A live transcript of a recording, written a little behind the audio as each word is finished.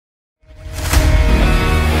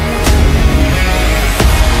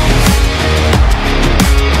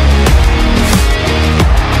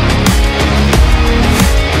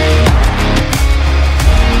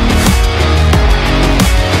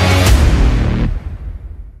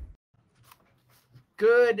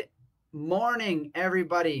Good morning,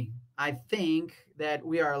 everybody. I think that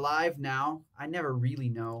we are live now. I never really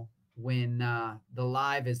know when the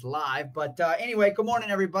live is live. But anyway, good morning,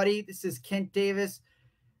 everybody. This is Kent Davis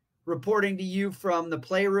reporting to you from the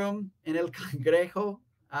playroom in El Cangrejo.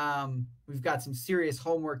 We've got some serious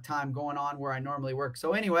homework time going on where I normally work.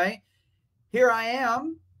 So anyway, here I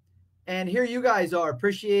am. And here you guys are.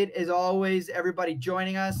 Appreciate, as always, everybody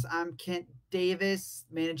joining us. I'm Kent Davis,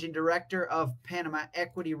 Managing Director of Panama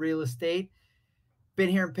Equity Real Estate. Been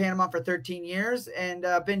here in Panama for 13 years and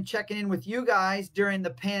been checking in with you guys during the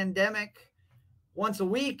pandemic once a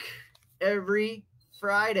week, every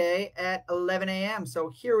Friday at 11 a.m. So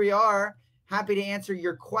here we are. Happy to answer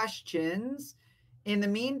your questions. In the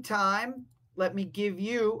meantime, let me give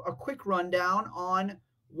you a quick rundown on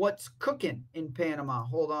what's cooking in Panama.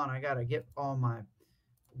 Hold on, I got to get all my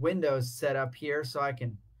windows set up here so I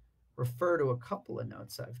can refer to a couple of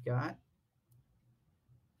notes I've got.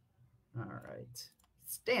 All right,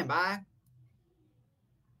 stand by.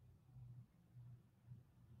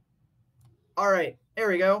 All right, there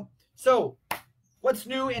we go. So what's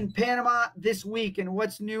new in Panama this week and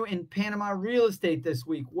what's new in Panama real estate this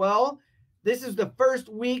week? Well, this is the first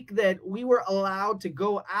week that we were allowed to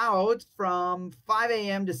go out from 5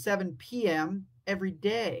 a.m. to 7 p.m. every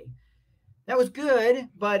day. That was good,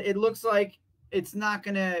 but it looks like it's not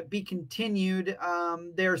going to be continued.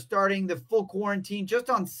 They're starting the full quarantine just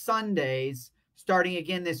on Sundays, starting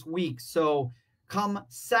again this week. So come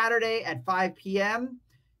Saturday at 5 p.m.,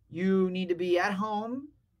 you need to be at home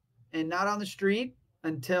and not on the street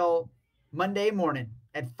until Monday morning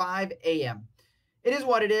at 5 a.m. It is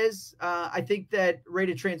what it is. I think that rate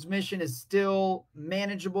of transmission is still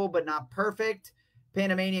manageable, but not perfect.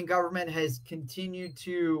 Panamanian government has continued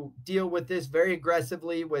to deal with this very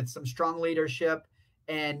aggressively with some strong leadership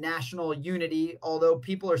and national unity, although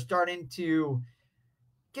people are starting to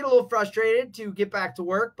get a little frustrated to get back to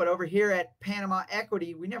work. But over here at Panama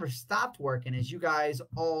Equity, we never stopped working, as you guys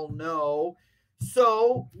all know.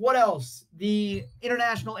 So what else? The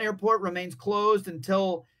international airport remains closed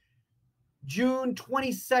until June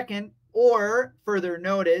 22nd or further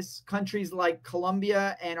notice. Countries like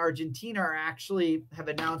Colombia and Argentina have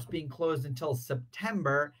announced being closed until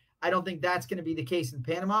September. I don't think that's going to be the case in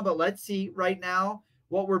Panama, but let's see. Right now,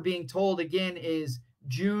 what we're being told again is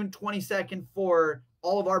June 22nd for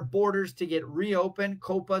all of our borders to get reopened.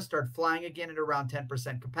 Copa start flying again at around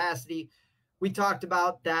 10% capacity. We talked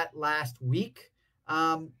about that last week.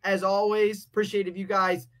 As always, appreciate if you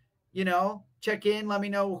guys, check in, let me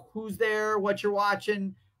know who's there, what you're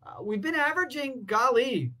watching. We've been averaging,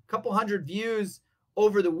 golly, a couple hundred views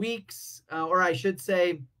over the weeks, or I should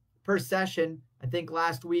say per session. I think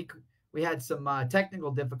last week we had some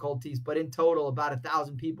technical difficulties, but in total about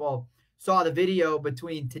 1,000 people saw the video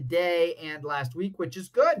between today and last week, which is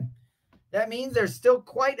good. That means there's still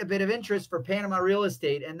quite a bit of interest for Panama real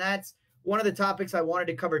estate, and that's one of the topics I wanted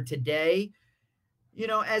to cover today.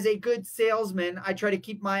 As a good salesman, I try to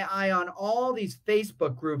keep my eye on all these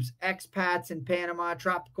Facebook groups, expats in Panama,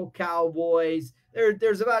 tropical cowboys.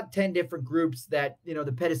 There's about 10 different groups that, the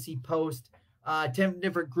Pedicee post, 10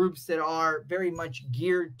 different groups that are very much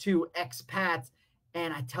geared to expats.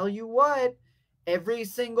 And I tell you what, every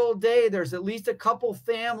single day, there's at least a couple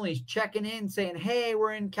families checking in saying, hey,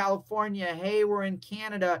 we're in California. Hey, we're in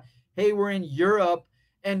Canada. Hey, we're in Europe.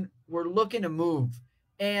 And we're looking to move.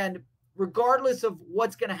 And regardless of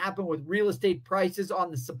what's going to happen with real estate prices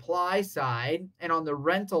on the supply side and on the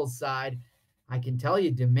rental side, I can tell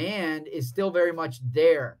you demand is still very much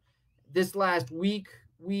there. This last week,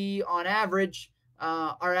 we on average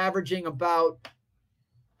are averaging about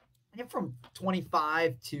from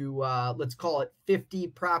 25 to let's call it 50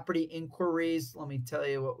 property inquiries. Let me tell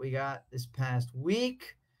you what we got this past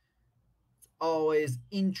week. It's always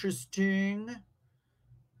interesting.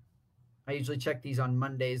 I usually check these on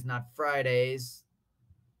Mondays, not Fridays.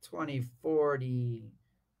 20, 40,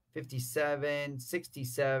 57,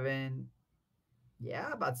 67.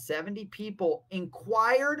 Yeah, about 70 people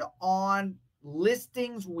inquired on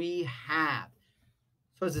listings we have.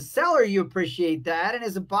 So as a seller, you appreciate that. And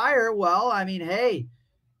as a buyer, well, I mean, hey,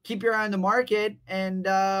 keep your eye on the market. And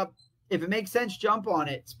if it makes sense, jump on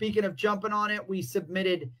it. Speaking of jumping on it, we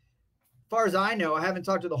submitted, far as I know, I haven't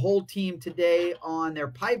talked to the whole team today on their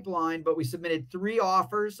pipeline, but we submitted 3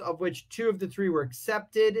 offers, of which 2 of the 3 were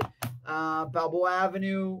accepted. Balboa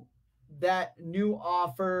Avenue, that new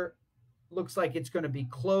offer looks like it's going to be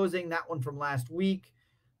closing. That one from last week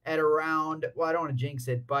at around, well, I don't want to jinx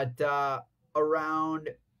it, but around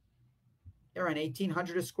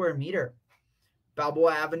 1,800 a square meter.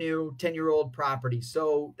 Balboa Avenue, 10-year-old property.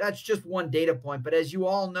 So that's just one data point. But as you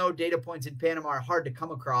all know, data points in Panama are hard to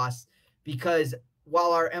come across because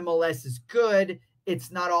while our MLS is good,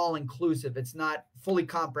 it's not all inclusive. It's not fully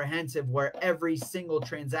comprehensive where every single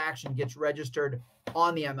transaction gets registered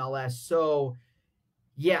on the MLS. So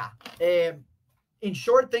yeah, in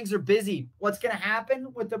short, things are busy. What's going to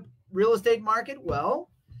happen with the real estate market? Well,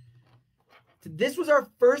 this was our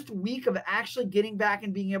first week of actually getting back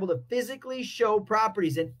and being able to physically show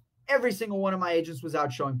properties. And every single one of my agents was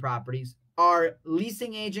out showing properties. Our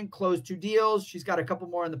leasing agent closed 2 deals. She's got a couple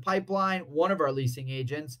more in the pipeline. One of our leasing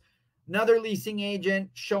agents. Another leasing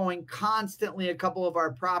agent showing constantly a couple of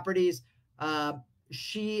our properties.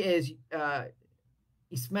 She is,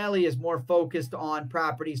 Ismaili is more focused on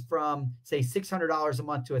properties from, say, $600 a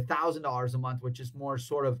month to $1,000 a month, which is more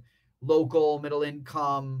sort of local, middle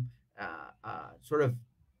income, sort of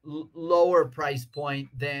lower price point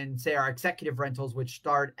than, say, our executive rentals, which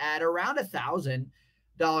start at around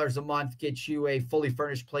 $1,000 a month, get you a fully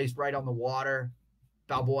furnished place right on the water,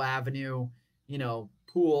 Balboa Avenue, you know,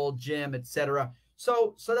 pool, gym, etc.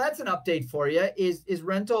 So that's an update for you. Is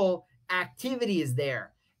rental activity is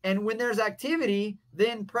there, and when there's activity,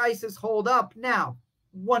 then prices hold up. Now,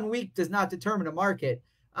 1 week does not determine a market,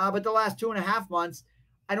 but the last 2.5 months,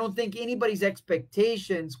 I don't think anybody's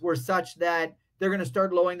expectations were such that they're going to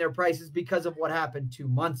start lowering their prices because of what happened 2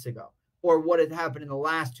 months ago or what had happened in the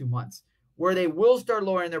last 2 months. Where they will start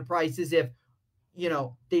lowering their prices if, you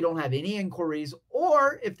know, they don't have any inquiries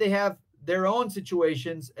or if they have their own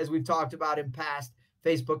situations, as we've talked about in past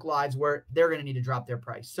Facebook Lives, where they're going to need to drop their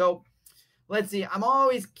price. So let's see. I'm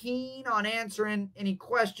always keen on answering any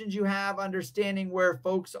questions you have, understanding where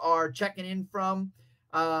folks are checking in from.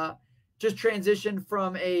 Just transitioned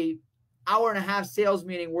from a hour-and-a-half sales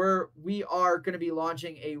meeting where we are going to be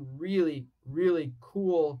launching a really, really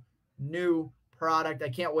cool new product. I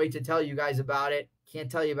can't wait to tell you guys about it.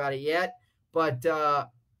 Can't tell you about it yet, but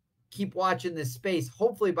keep watching this space.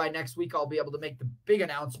 Hopefully by next week, I'll be able to make the big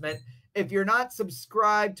announcement. If you're not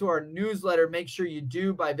subscribed to our newsletter, make sure you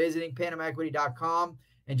do by visiting panamaequity.com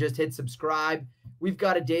and just hit subscribe. We've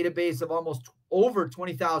got a database of almost over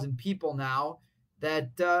 20,000 people now that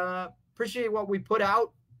appreciate what we put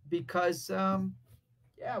out because,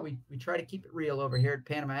 yeah, we try to keep it real over here at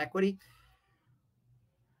Panama Equity.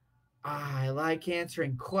 I like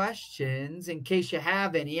answering questions in case you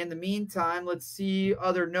have any. In the meantime, let's see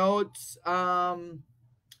other notes.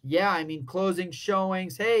 Yeah, I mean, closing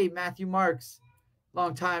showings. Hey, Matthew Marks,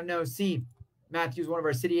 long time no see. Matthew's one of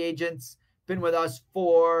our city agents. Been with us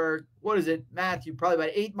for, what is it, Matthew? Probably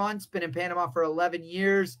about 8 months. Been in Panama for 11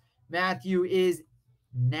 years. Matthew is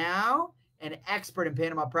now an expert in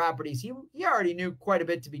Panama properties. He already knew quite a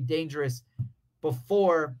bit to be dangerous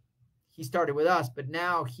before he started with us, but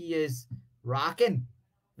now he is rocking.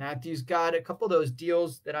 Matthew's got a couple of those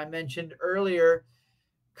deals that I mentioned earlier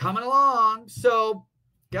coming along. So,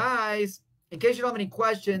 guys, in case you don't have any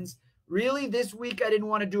questions, really this week I didn't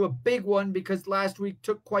want to do a big one because last week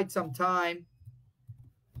took quite some time.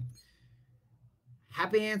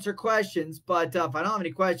 Happy to answer questions, but if I don't have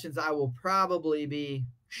any questions, I will probably be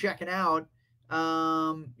checking out.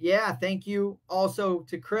 Yeah, thank you also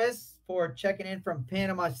to Chris for checking in from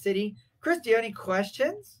Panama City. Chris, do you have any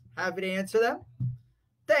questions? Happy to answer them.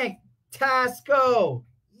 Thank Tasco.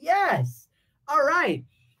 Yes. All right.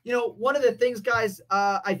 You know, one of the things, guys,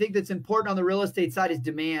 I think that's important on the real estate side is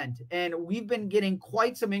demand. And we've been getting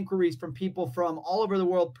quite some inquiries from people from all over the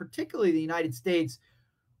world, particularly the United States,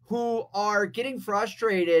 who are getting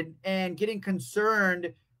frustrated and getting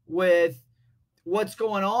concerned with what's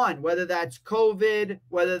going on, whether that's COVID,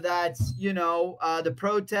 whether that's, you know, the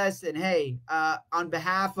protests. And hey, on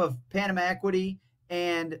behalf of Panama Equity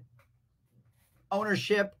and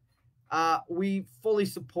ownership, we fully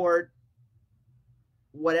support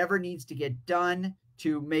whatever needs to get done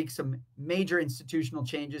to make some major institutional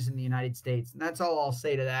changes in the United States. And that's all I'll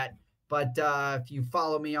say to that. But if you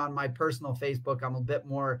follow me on my personal Facebook, I'm a bit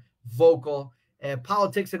more vocal.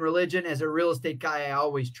 Politics and religion, as a real estate guy, I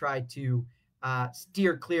always try to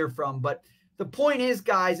steer clear from. But the point is,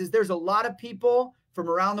 guys, is there's a lot of people from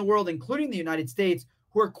around the world, including the United States,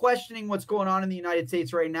 who are questioning what's going on in the United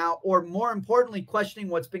States right now, or more importantly, questioning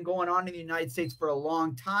what's been going on in the United States for a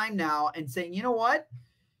long time now and saying, you know what?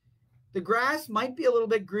 The grass might be a little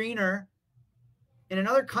bit greener in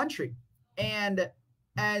another country. And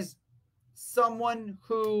as someone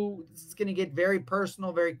who, this is going to get very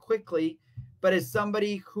personal very quickly, but as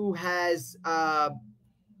somebody who has,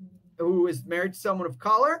 who is married to someone of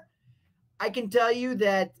color, I can tell you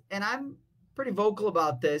that, and I'm pretty vocal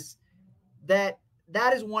about this, that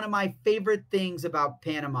is one of my favorite things about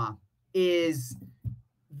Panama is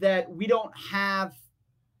that we don't have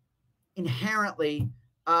inherently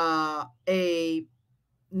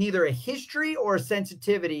neither a history or a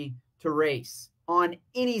sensitivity to race on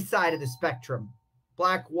any side of the spectrum.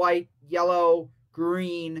 Black, white, yellow,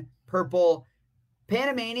 green, purple.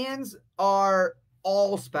 Panamanians are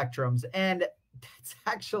all spectrums. And that's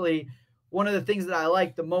actually one of the things that I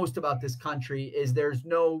like the most about this country is there's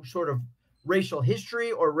no sort of racial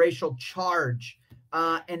history or racial charge.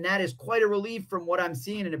 And that is quite a relief from what I'm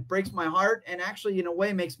seeing. And it breaks my heart and actually, in a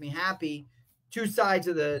way, makes me happy. Two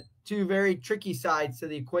very tricky sides to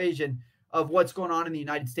the equation of what's going on in the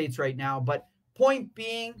United States right now. But point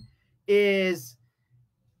being is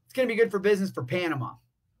it's going to be good for business for Panama.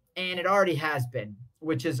 And it already has been,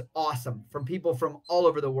 which is awesome, from people from all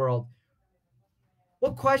over the world.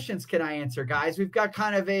 What questions can I answer, guys? We've got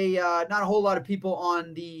kind of not a whole lot of people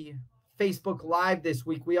on the Facebook Live this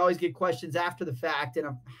week. We always get questions after the fact, and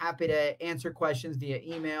I'm happy to answer questions via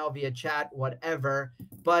email, via chat, whatever.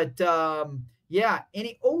 But yeah,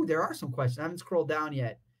 there are some questions. I haven't scrolled down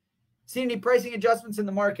yet. Seen any pricing adjustments in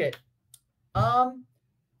the market?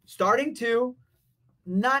 Starting to.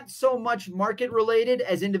 Not so much market related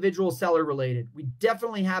as individual seller related. We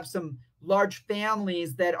definitely have some large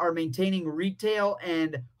families that are maintaining retail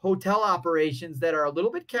and hotel operations that are a little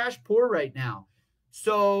bit cash poor right now.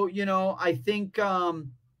 So, I think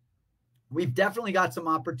we've definitely got some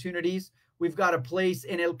opportunities. We've got a place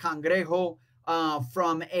in El Cangrejo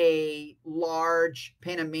from a large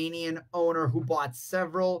Panamanian owner who bought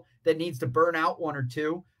several that needs to burn out one or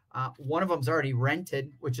two. One of them's already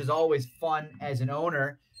rented, which is always fun as an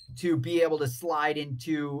owner to be able to slide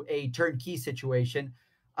into a turnkey situation.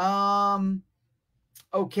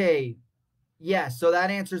 Okay. Yeah, so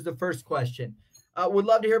that answers the first question. Would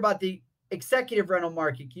love to hear about the executive rental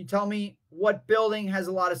market. Can you tell me what building has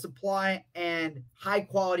a lot of supply and high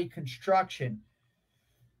quality construction?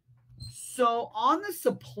 So on the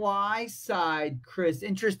supply side, Chris,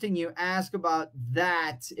 interesting you ask about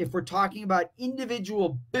that. If we're talking about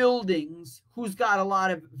individual buildings, who's got a lot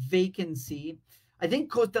of vacancy? I think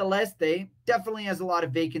Costa del Este definitely has a lot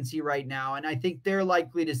of vacancy right now. And I think they're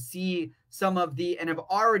likely to see and have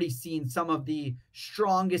already seen some of the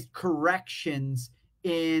strongest corrections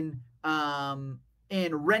in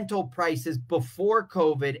rental prices before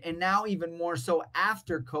COVID, and now even more so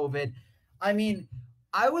after COVID. I mean,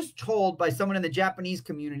 I was told by someone in the Japanese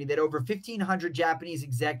community that over 1,500 Japanese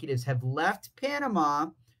executives have left Panama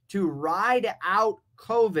to ride out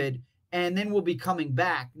COVID and then will be coming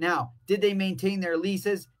back. Now, did they maintain their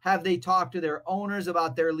leases? Have they talked to their owners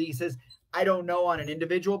about their leases? I don't know on an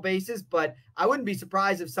individual basis, but I wouldn't be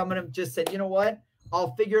surprised if some of them just said, you know what,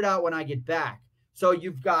 I'll figure it out when I get back. So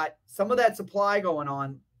you've got some of that supply going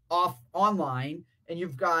on online, and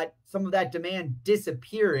you've got some of that demand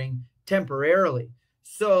disappearing temporarily.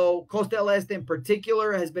 So Costa del Este in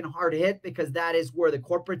particular has been hard hit because that is where the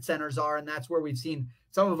corporate centers are, and that's where we've seen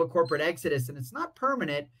some of a corporate exodus. And it's not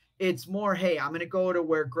permanent. It's more, hey, I'm going to go to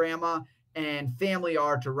where grandma and family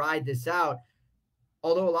are to ride this out.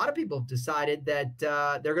 Although a lot of people have decided that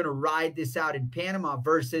they're going to ride this out in Panama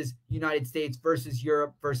versus United States versus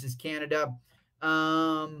Europe versus Canada.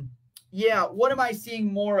 Yeah, what am I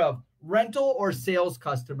seeing more of? Rental or sales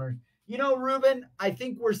customers? Ruben, I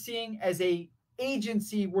think we're seeing as a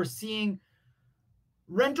agency, we're seeing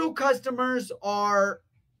rental customers are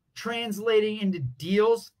translating into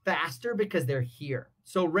deals faster because they're here.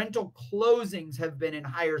 So rental closings have been in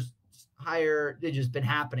higher, they've just been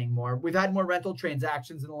happening more. We've had more rental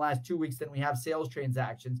transactions in the last 2 weeks than we have sales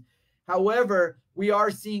transactions. However, we are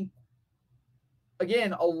seeing,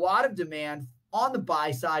 again, a lot of demand on the buy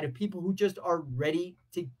side of people who just are ready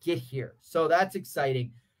to get here. So that's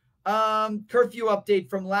exciting. Curfew update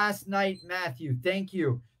from last night, Matthew. Thank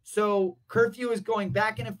you. So curfew is going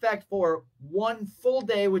back in effect for one full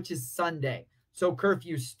day, which is Sunday. So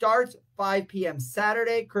curfew starts 5 p.m.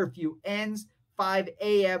 Saturday. Curfew ends 5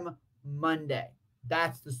 a.m. Monday.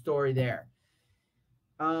 That's the story there.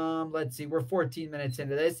 Let's see. We're 14 minutes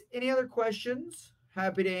into this. Any other questions?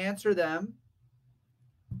 Happy to answer them.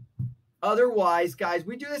 Otherwise, guys,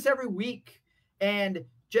 we do this every week. And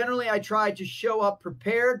generally, I try to show up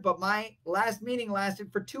prepared, but my last meeting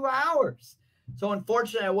lasted for 2 hours. So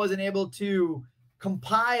unfortunately, I wasn't able to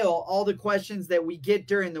compile all the questions that we get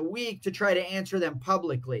during the week to try to answer them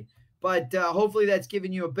publicly. But hopefully that's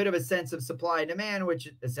given you a bit of a sense of supply and demand, which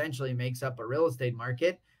essentially makes up a real estate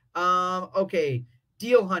market. Okay,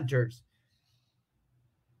 deal hunters.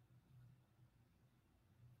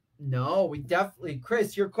 No, we definitely,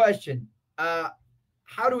 Chris, your question.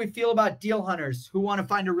 How do we feel about deal hunters who want to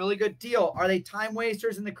find a really good deal? Are they time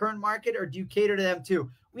wasters in the current market, or do you cater to them too?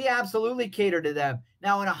 we absolutely cater to them.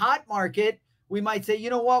 Now, in a hot market, we might say, you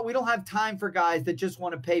know what, we don't have time for guys that just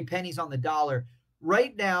want to pay pennies on the dollar.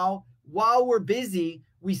 Right now, while we're busy,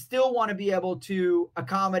 we still want to be able to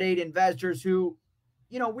accommodate investors who,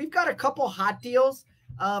 we've got a couple hot deals.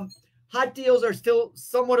 Hot deals are still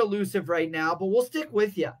somewhat elusive right now, but we'll stick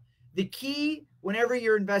with you. The key whenever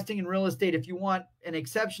you're investing in real estate, if you want an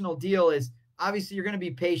exceptional deal, is obviously you're going to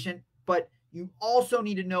be patient, but you also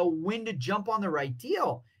need to know when to jump on the right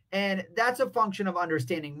deal. And that's a function of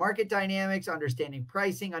understanding market dynamics, understanding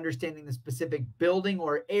pricing, understanding the specific building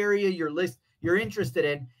or area you're interested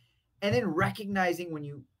in, and then recognizing when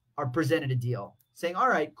you are presented a deal, saying, all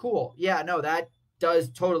right, cool. Yeah, no, that does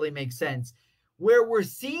totally make sense. Where we're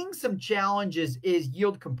seeing some challenges is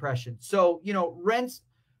yield compression. So, rents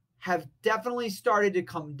have definitely started to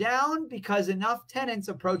come down because enough tenants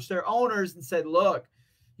approached their owners and said, look,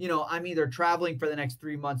 I'm either traveling for the next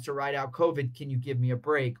 3 months to ride out COVID. Can you give me a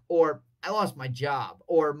break? Or I lost my job.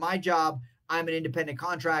 Or my job, I'm an independent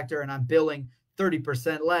contractor and I'm billing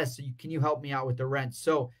 30% less. So can you help me out with the rent?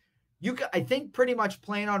 So I think pretty much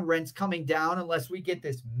plan on rents coming down unless we get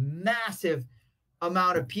this massive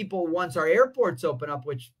amount of people once our airports open up,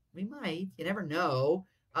 which we might, you never know,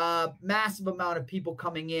 massive amount of people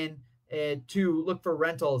coming in to look for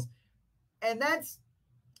rentals. And that's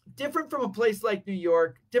different from a place like New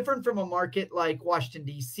York, different from a market like Washington,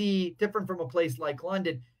 D.C., different from a place like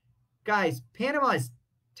London. Guys, Panama is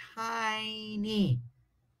tiny.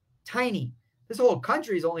 This whole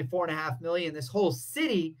country is only 4.5 million. This whole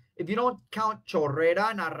city, if you don't count Chorrera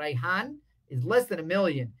and Arraijan, is less than 1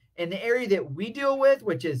 million. And the area that we deal with,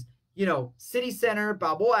 which is, city center,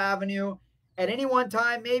 Balboa Avenue, at any one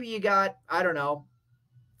time, maybe you got,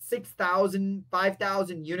 6,000,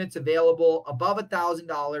 5,000 units available, above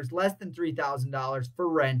 $1,000, less than $3,000 for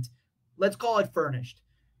rent. Let's call it furnished.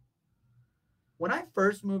 When I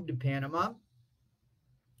first moved to Panama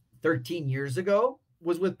 13 years ago,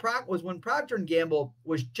 was when Procter & Gamble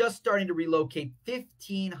was just starting to relocate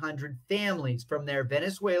 1,500 families from their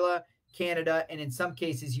Venezuela, Canada, and in some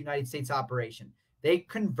cases, United States operation. They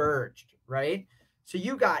converged, right? So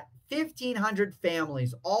you got 1,500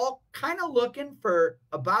 families all kind of looking for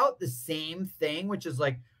about the same thing, which is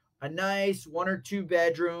like a nice 1 or 2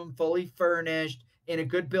 bedroom, fully furnished in a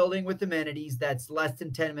good building with amenities that's less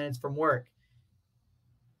than 10 minutes from work.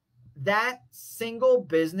 That single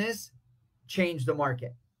business changed the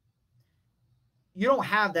market. You don't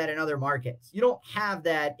have that in other markets. You don't have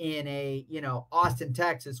that in Austin,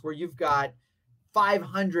 Texas, where you've got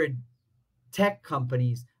 500 tech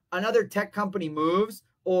companies. Another tech company moves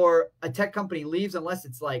or a tech company leaves, unless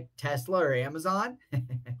it's like Tesla or Amazon.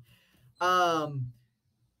 That's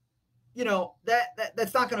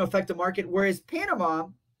not going to affect the market. Whereas Panama,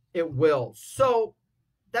 it will. So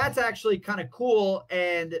that's actually kind of cool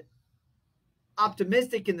and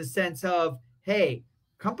optimistic in the sense of, hey,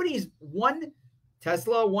 companies, one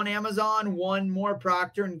Tesla, one Amazon, one more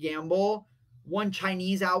Procter & Gamble, one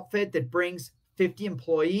Chinese outfit that brings 50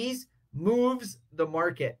 employees moves the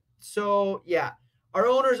market. So yeah, are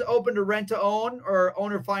owners open to rent to own or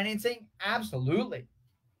owner financing? Absolutely.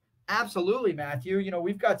 Absolutely, Matthew.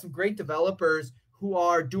 We've got some great developers who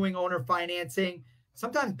are doing owner financing,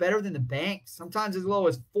 sometimes better than the banks, sometimes as low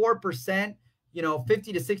as 4%,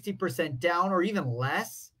 50 to 60% down or even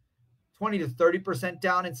less, 20 to 30%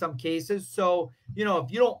 down in some cases. So,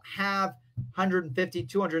 if you don't have $150,000,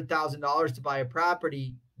 $200,000 to buy a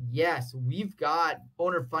property, yes, we've got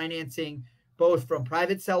owner financing both from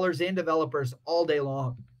private sellers and developers all day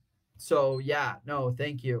long. So yeah, no,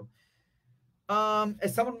 thank you.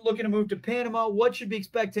 As someone looking to move to Panama, what should be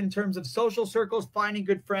expected in terms of social circles, finding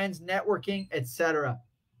good friends, networking, etc.?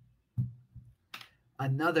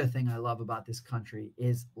 Another thing I love about this country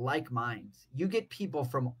is like minds. You get people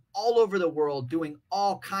from all over the world doing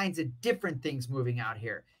all kinds of different things moving out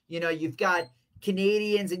here. You've got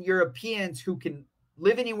Canadians and Europeans who can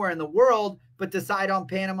live anywhere in the world, but decide on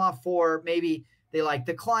Panama for maybe they like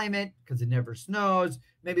the climate because it never snows.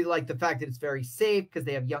 Maybe they like the fact that it's very safe because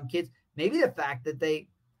they have young kids. Maybe the fact that they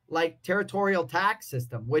like territorial tax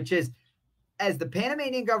system, which is, as the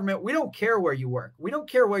Panamanian government, we don't care where you work. We don't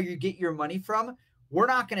care where you get your money from. We're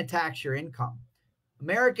not going to tax your income.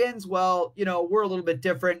 Americans, well, we're a little bit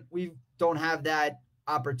different. We don't have that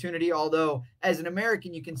opportunity. Although as an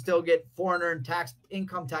American, you can still get foreign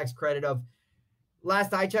income tax credit of,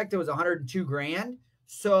 last I checked, it was 102 grand.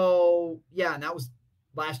 So yeah, and that was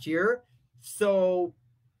last year. So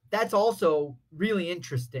that's also really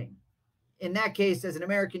interesting. In that case, as an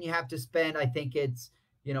American, you have to spend, I think it's,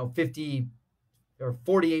 50 or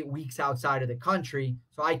 48 weeks outside of the country.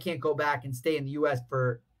 So I can't go back and stay in the U.S.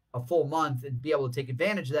 for a full month and be able to take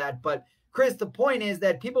advantage of that. But Chris, the point is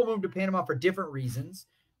that people move to Panama for different reasons,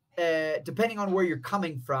 depending on where you're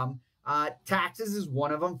coming from. Taxes is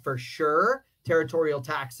one of them for sure. Territorial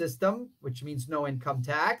tax system, which means no income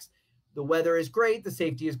tax. The weather is great. The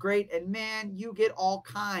safety is great. And man, you get all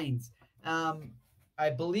kinds. I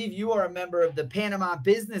believe you are a member of the Panama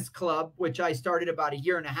Business Club, which I started about 1.5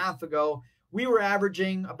 years ago. We were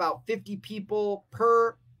averaging about 50 people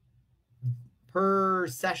per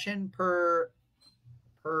session, per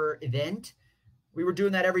event. We were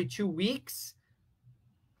doing that every 2 weeks.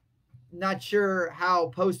 Not sure how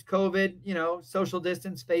post-COVID, social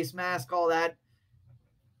distance, face mask, all that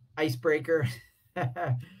icebreaker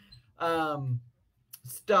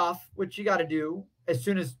stuff, which you got to do as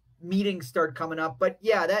soon as meetings start coming up. But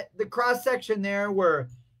yeah, the cross section there were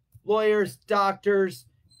lawyers, doctors,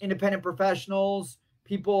 independent professionals,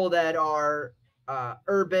 people that are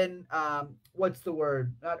urban, what's the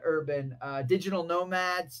word? Not urban, digital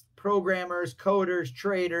nomads, programmers, coders,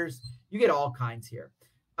 traders. You get all kinds here.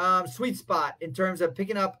 Sweet spot in terms of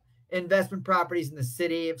picking up investment properties in the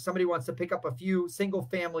city. If somebody wants to pick up a few single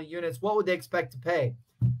family units, what would they expect to pay?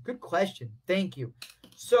 Good question. Thank you.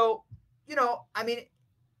 So,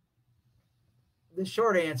 the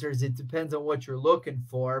short answer is it depends on what you're looking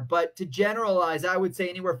for. But to generalize, I would say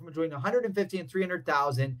anywhere from between 150 and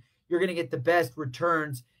 300,000, you're going to get the best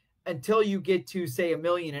returns until you get to, say, 1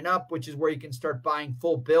 million and up, which is where you can start buying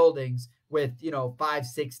full buildings with, 5,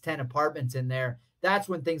 6, 10 apartments in there. That's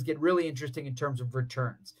when things get really interesting in terms of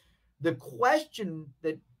returns. The question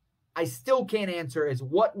that I still can't answer is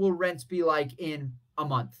what will rents be like in a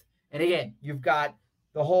month? And again, you've got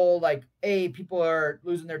the whole people are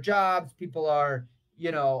losing their jobs. People are,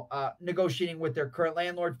 negotiating with their current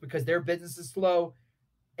landlords because their business is slow.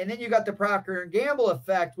 And then you got the Procter & Gamble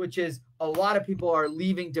effect, which is a lot of people are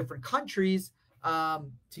leaving different countries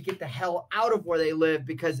to get the hell out of where they live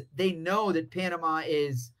because they know that Panama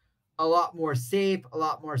is a lot more safe, a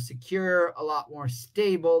lot more secure, a lot more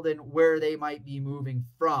stable than where they might be moving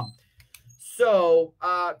from. So,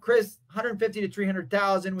 Chris, 150 to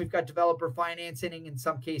 300,000. We've got developer financing, in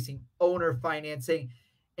some cases, owner financing.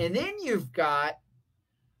 And then you've got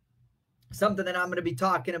something that I'm going to be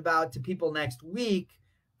talking about to people next week.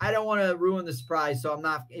 I don't want to ruin the surprise, so I'm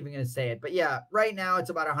not even going to say it. But yeah, right now it's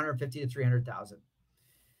about 150 to 300,000.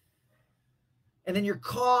 And then your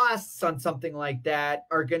costs on something like that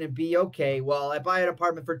are going to be, okay, well, I buy an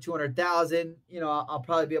apartment for 200,000, I'll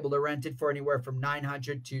probably be able to rent it for anywhere from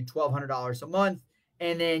 $900 to $1,200 a month.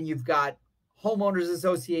 And then you've got homeowners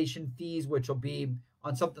association fees, which will be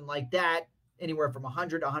on something like that, anywhere from $100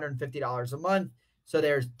 to $150 a month. So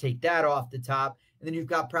take that off the top. And then you've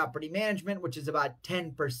got property management, which is about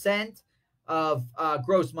 10% of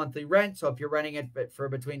gross monthly rent. So if you're renting it for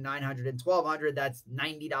between $900 and $1,200, that's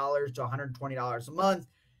 $90 to $120 a month.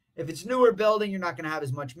 If it's newer building, you're not going to have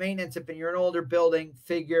as much maintenance. If you're an older building,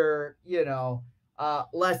 figure,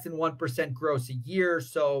 less than 1% gross a year.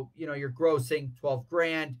 So, you're grossing 12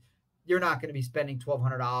 grand. You're not going to be spending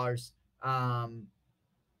 $1,200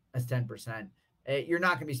 as 10%. You're not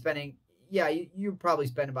going to be spending, you probably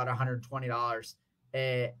spend about $120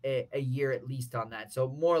 a year at least on that. So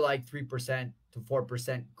more like 3% to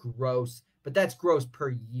 4% gross, but that's gross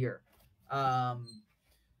per year. Or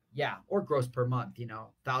gross per month,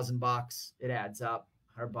 $1,000, it adds up,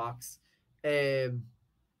 $100. Again,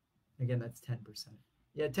 that's 10%.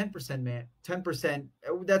 Yeah, 10%, man. 10%.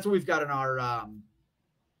 That's what we've got in our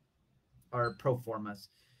pro formas.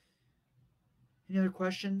 Any other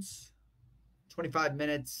questions? 25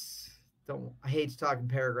 minutes. I hate talking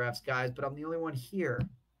paragraphs, guys, but I'm the only one here.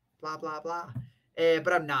 Blah, blah, blah.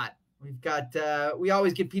 But I'm not. We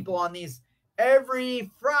always get people on these every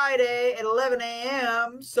Friday at 11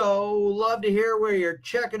 a.m. So love to hear where you're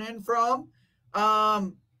checking in from.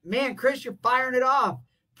 Man, Chris, you're firing it off.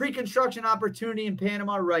 Pre-construction opportunity in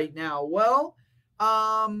Panama right now. Well,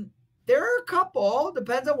 there are a couple.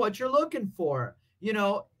 Depends on what you're looking for.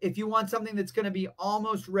 If you want something that's going to be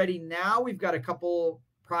almost ready now, we've got a couple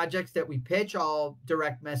projects that we pitch. I'll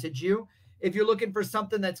direct message you. If you're looking for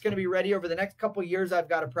something that's going to be ready over the next couple of years, I've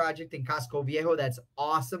got a project in Casco Viejo that's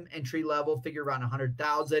awesome, entry level, figure around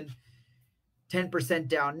 100,000, 10%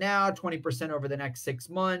 down now, 20% over the next 6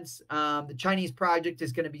 months. The Chinese project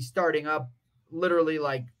is going to be starting up literally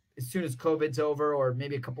as soon as COVID's over, or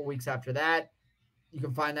maybe a couple weeks after that. You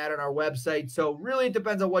can find that on our website. So really it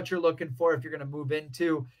depends on what you're looking for if you're going to move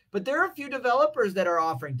into. But there are a few developers that are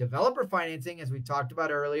offering developer financing, as we talked about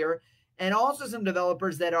earlier, and also some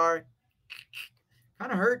developers that are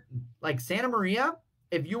kind of hurt, like Santa Maria.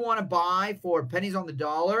 If you want to buy for pennies on the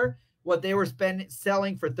dollar what they were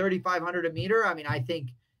selling for $3,500 a meter, I mean, I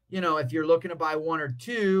think if you're looking to buy one or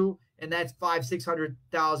two, and that's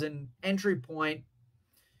 500,000-600,000 entry point,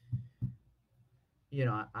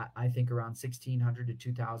 I think around 1,600 to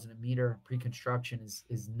 2,000 a meter pre-construction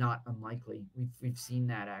is not unlikely. We've seen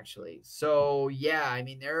that actually. So yeah, I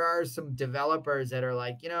mean, there are some developers that are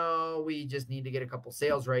like, we just need to get a couple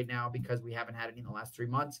sales right now because we haven't had any in the last 3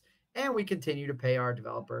 months, and we continue to pay our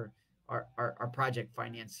developer our project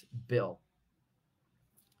finance bill.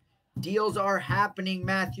 Deals are happening,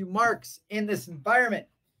 Matthew Marks, in this environment.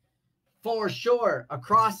 For sure,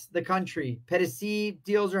 across the country. Petitcie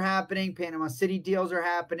deals are happening. Panama City deals are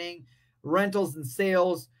happening. Rentals and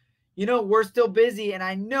sales. We're still busy, and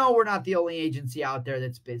I know we're not the only agency out there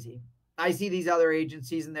that's busy. I see these other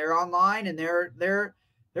agencies, and they're online, and they're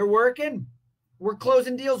working. We're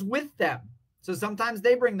closing deals with them. So sometimes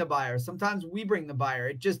they bring the buyer. Sometimes we bring the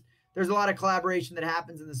buyer. There's a lot of collaboration that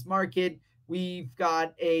happens in this market. We've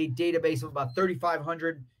got a database of about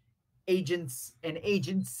 3,500 agents and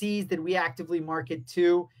agencies that we actively market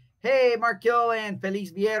to. Hey, Mark Gilliland,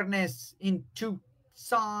 Feliz Viernes in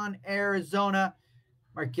Tucson, Arizona.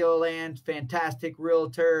 Mark Gilliland, fantastic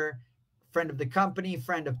realtor, friend of the company,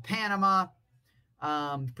 friend of Panama.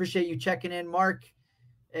 Appreciate you checking in, Mark.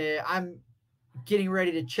 I'm getting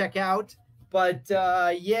ready to check out. But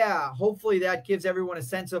yeah, hopefully that gives everyone a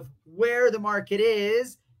sense of where the market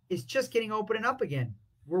is. It's just getting opening up again.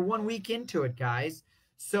 We're 1 week into it, guys.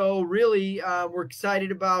 So really, we're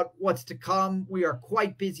excited about what's to come. We are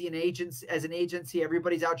quite busy as an agency.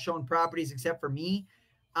 Everybody's out showing properties except for me.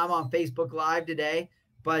 I'm on Facebook Live today,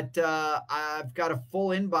 but I've got a full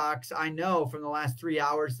inbox. I know from the last 3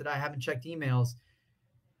 hours that I haven't checked emails.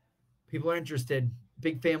 People are interested.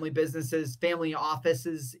 Big family businesses, family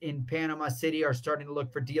offices in Panama City are starting to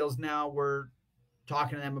look for deals now. We're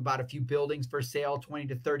talking to them about a few buildings for sale, 20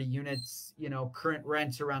 to 30 units, current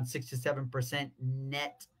rents around 6 to 7%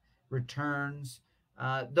 net returns.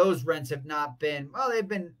 Those rents have not been,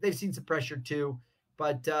 they've seen some pressure too,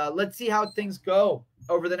 but let's see how things go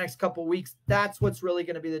over the next couple of weeks. That's what's really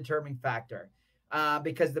going to be the determining factor,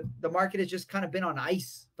 because the market has just kind of been on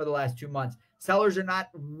ice for the last 2 months. Sellers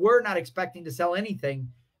we're not expecting to sell anything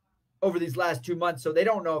over these last 2 months. So they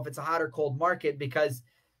don't know if it's a hot or cold market, because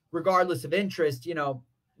regardless of interest,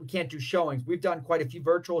 we can't do showings. We've done quite a few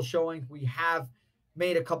virtual showings. We have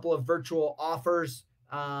made a couple of virtual offers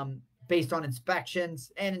based on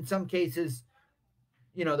inspections. And in some cases,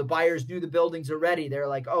 the buyers knew the buildings already. They're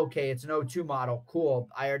like, okay, it's an O2 model. Cool.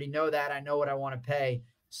 I already know that. I know what I want to pay.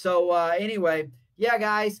 So anyway, yeah,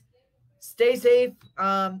 guys, stay safe.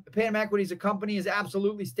 Panama Equity as a company is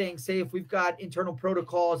absolutely staying safe. We've got internal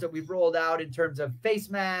protocols that we've rolled out in terms of face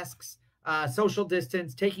masks, social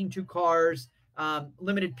distance, taking 2 cars,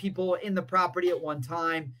 limited people in the property at one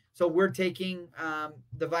time. So we're taking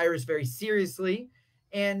the virus very seriously,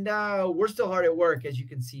 and we're still hard at work, as you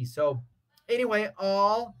can see. So anyway,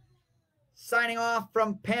 all signing off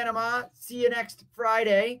from Panama. See you next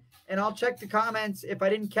Friday, and I'll check the comments if I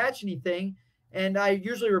didn't catch anything. And I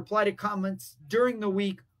usually reply to comments during the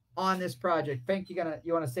week on this project. Frank, you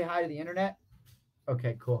want to say hi to the internet?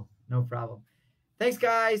 Okay, cool. No problem. Thanks,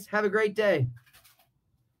 guys. Have a great day.